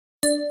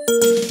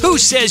Who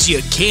says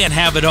you can't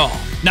have it all?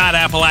 Not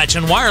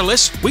Appalachian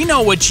Wireless. We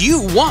know what you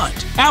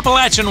want.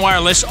 Appalachian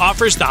Wireless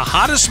offers the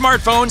hottest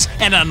smartphones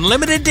and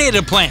unlimited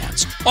data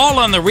plans, all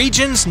on the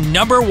region's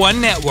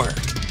 #1 network.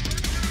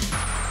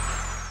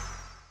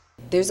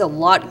 There's a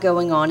lot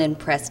going on in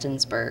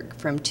Prestonsburg,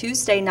 from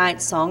Tuesday night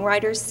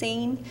Songwriter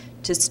scene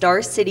to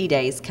Star City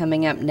Days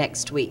coming up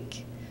next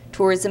week.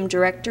 Tourism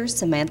Director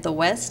Samantha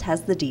West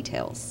has the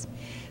details.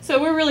 So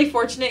we're really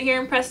fortunate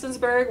here in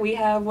Prestonsburg. We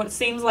have what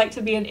seems like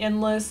to be an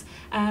endless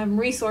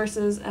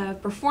resources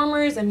of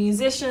performers and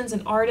musicians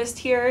and artists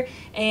here,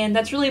 and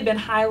that's really been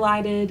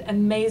highlighted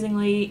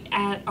amazingly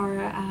at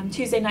our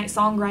Tuesday night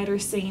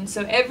Songwriter scene.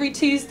 So every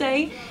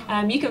Tuesday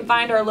you can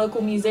find our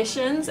local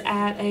musicians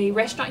at a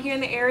restaurant here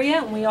in the area,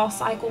 and we all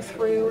cycle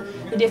through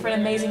the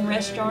different amazing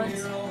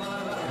restaurants.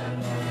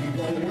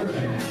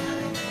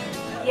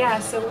 Yeah,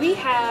 so we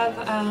have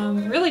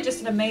really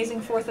just an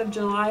amazing 4th of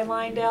July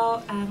lined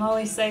out. I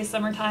always say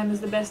summertime is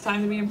the best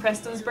time to be in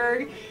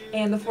Prestonsburg,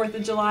 and the 4th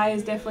of July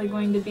is definitely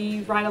going to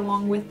be right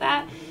along with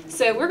that.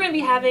 So we're going to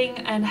be having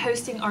and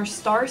hosting our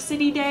Star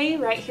City Day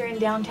right here in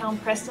downtown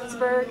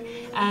Prestonsburg.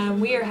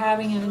 We are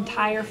having an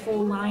entire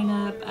full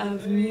lineup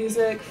of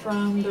music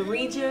from the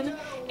region,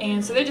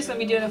 and so they're just going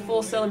to be doing a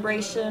full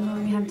celebration. We're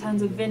going to have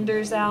tons of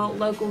vendors out,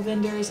 local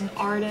vendors and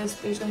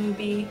artists. There's going to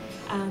be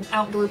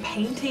outdoor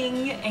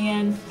painting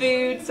and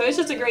food, so it's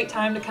just a great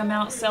time to come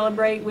out,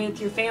 celebrate with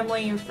your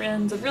family, your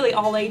friends of really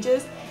all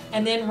ages,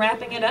 and then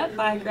wrapping it up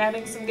by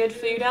grabbing some good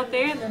food out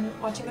there and then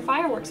watching the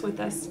fireworks with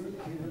us.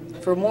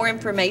 For more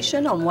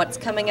information on what's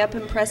coming up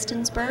in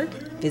Prestonsburg,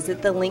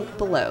 visit the link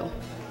below.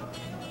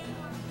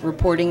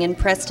 Reporting in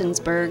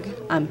Prestonsburg,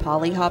 I'm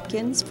Polly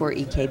Hopkins for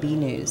EKB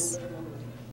News.